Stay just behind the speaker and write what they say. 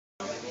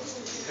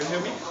Can you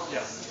hear me?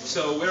 Yeah.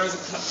 So where is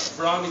the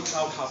Varaani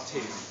Cloud Hub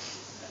team?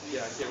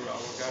 Yeah, here are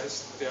our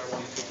guys. They are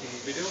one taking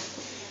video.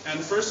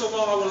 And first of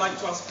all, I would like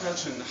to ask a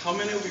question. How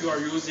many of you are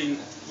using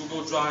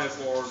Google Drive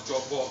or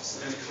Dropbox,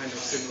 any kind of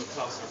similar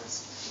cloud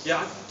service?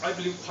 Yeah, I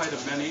believe quite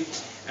many.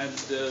 And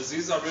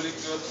these are really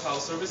good cloud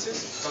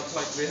services, but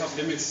like they have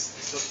limits.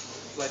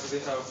 Like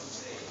they have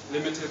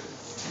limited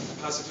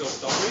capacity of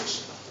storage.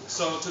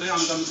 So today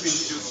I'm going to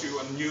introduce you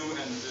a new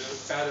and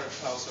better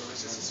cloud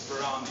services. It's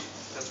Varaani.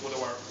 That's what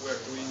we're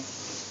doing.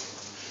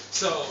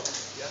 So,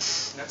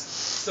 yes, next.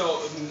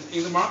 So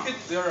in the market,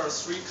 there are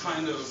three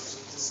kind of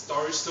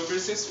storage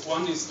services.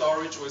 One is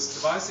storage with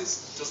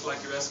devices, just like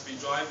USB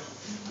drive.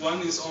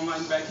 One is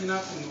online backing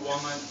up, and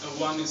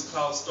one is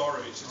cloud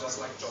storage, just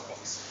like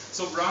Dropbox.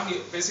 So Varaani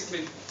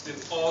basically did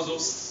all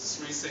those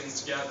three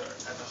things together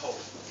at the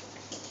whole.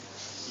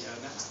 Yeah,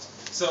 next.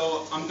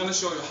 So I'm going to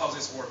show you how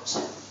this works.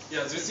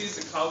 Yeah, this is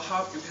the Cloud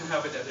Hub. You can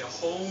have it at your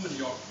home and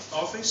your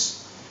office.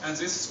 And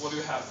this is what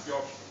you have,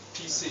 your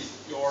PC,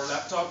 your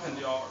laptop, and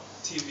your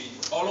TV.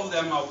 All of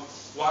them are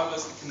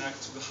wirelessly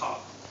connected to the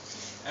hub.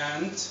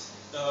 And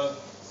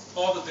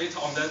all the data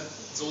on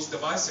those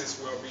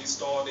devices will be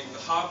stored in the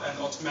hub and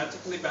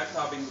automatically backed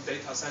up in the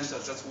data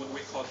center. That's what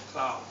we call the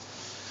cloud.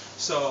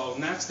 So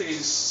next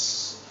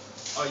is,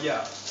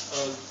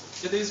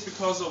 it is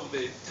because of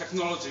the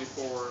technology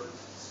for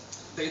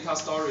data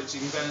storage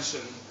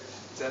invention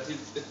that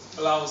it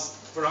allows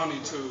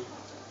Varaani to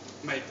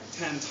make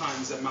 10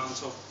 times the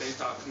amount of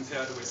data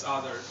compared with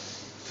other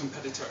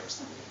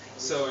competitors.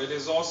 So it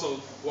is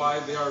also why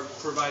they are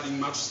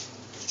providing much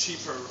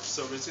cheaper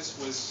services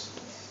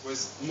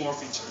with more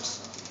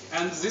features.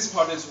 And this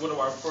part is what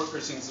we're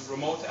focusing is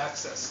remote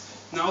access.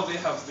 Now they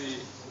have the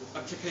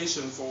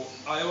application for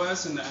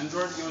iOS and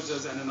Android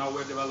users, and now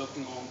we're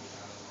developing on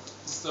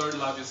the third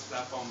largest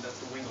platform, that's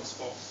the Windows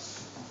Phone.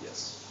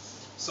 Yes.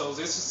 So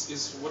this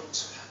is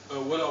what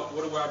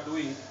we are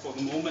doing for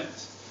the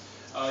moment.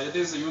 It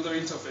is a user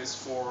interface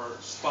for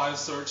file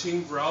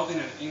searching, browsing,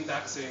 and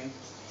indexing,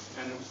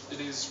 and it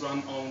is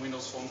run on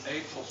Windows Phone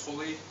 8,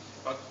 hopefully.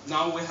 But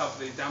now we have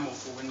the demo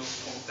for Windows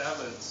Phone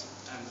 7,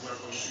 and we're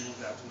going to move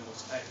that to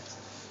Windows 8.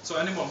 So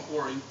anyone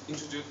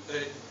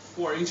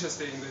who are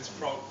interested in this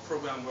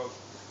program will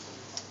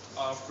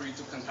free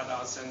to contact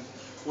us. And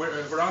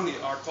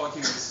Varaani are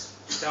talking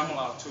with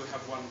Demola to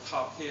have one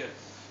hub here.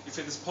 If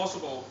it is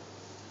possible,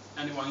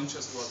 anyone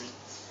interested will be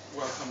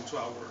welcome to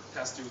our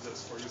test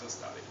users for user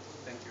study.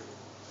 Thank you.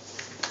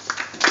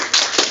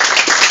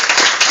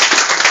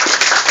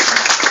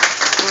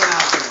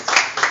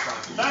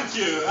 Thank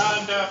you.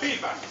 And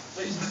feedback,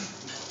 please.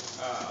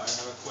 I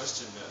have a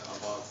question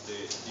about the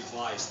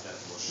device that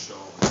was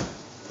shown.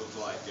 Looked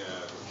like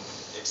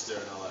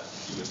external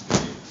USB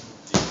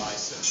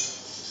device and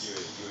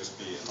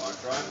USB hard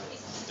drive.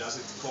 Does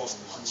it cost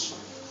much?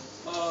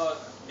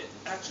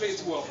 Actually,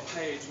 it will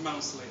pay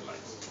monthly,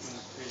 like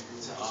pay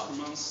you per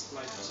month.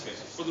 Like okay.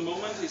 For the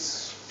moment,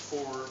 it's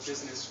for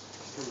business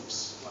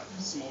groups, like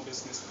small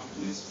business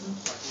companies,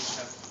 like which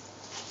have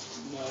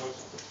more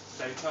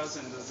data,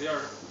 and they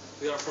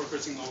are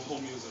focusing on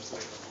home users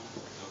later on.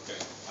 Okay,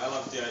 I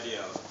love the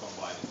idea of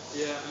combining.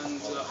 Yeah, and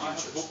I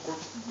have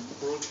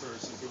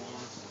brochures if you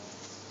want.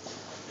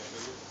 Okay.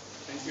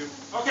 Thank you.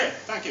 Okay,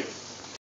 thank you.